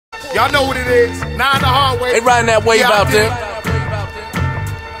Y'all know what it is. 9 the hard way. They riding that wave out there.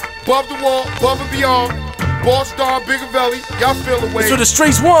 Above the wall, above and beyond. Ball star, Biggavelli. Y'all feel the wave. That's what the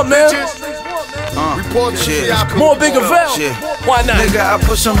streets want, man. Report to More Biggavelli. Why not? Nigga, I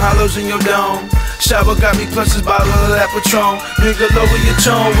put some hollows in your dome. Shower got me plus this bottle of that Patron. Nigga, lower your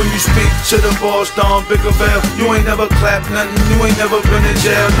tone when you speak to the ball storm, Biggavelli. You ain't never clapped nothing, you ain't never been in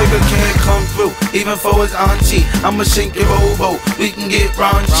jail. Nigga can't come through, even for his auntie. I'ma sink your rowboat, we can get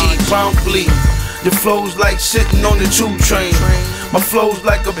raunchy, promptly. The flow's like sitting on the 2 train. My flow's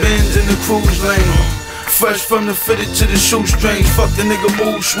like a Benz in the cruise lane. Fresh from the fitted to the shoestrings. Fuck the nigga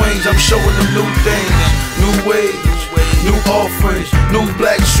mood swings, I'm showing them new things. New ways, new offerings, new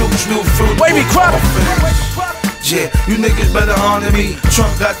black suits, new fruit. Wavy crop. Yeah, you niggas better honor me.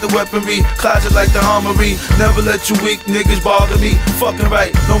 Trump got the weaponry, closet like the armory. Never let you weak niggas bother me. Fucking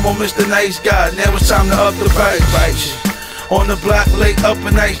right, no more Mr. Nice Guy. Now it's time to up the price. On the block late up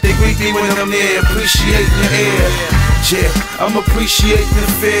at night, they greet me when I'm there. Appreciating your air. Yeah, I'm appreciating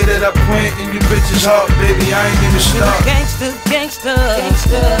the fear that I plant in you bitches' heart, baby. I ain't even start. Gangsta, gangsta,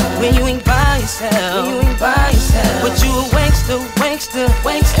 gangsta. When you ain't by yourself, but you a wankster,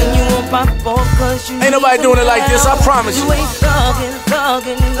 and you won't pop off 'cause you ain't nobody doing it like this, I promise you. You ain't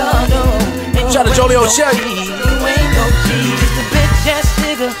thuggin', no. Shout out to Jolie O'Shea. You ain't no G, just a bitch ass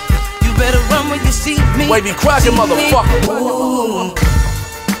nigga. You better run when you see me. Wavy crackin', motherfucker.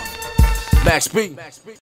 Max B.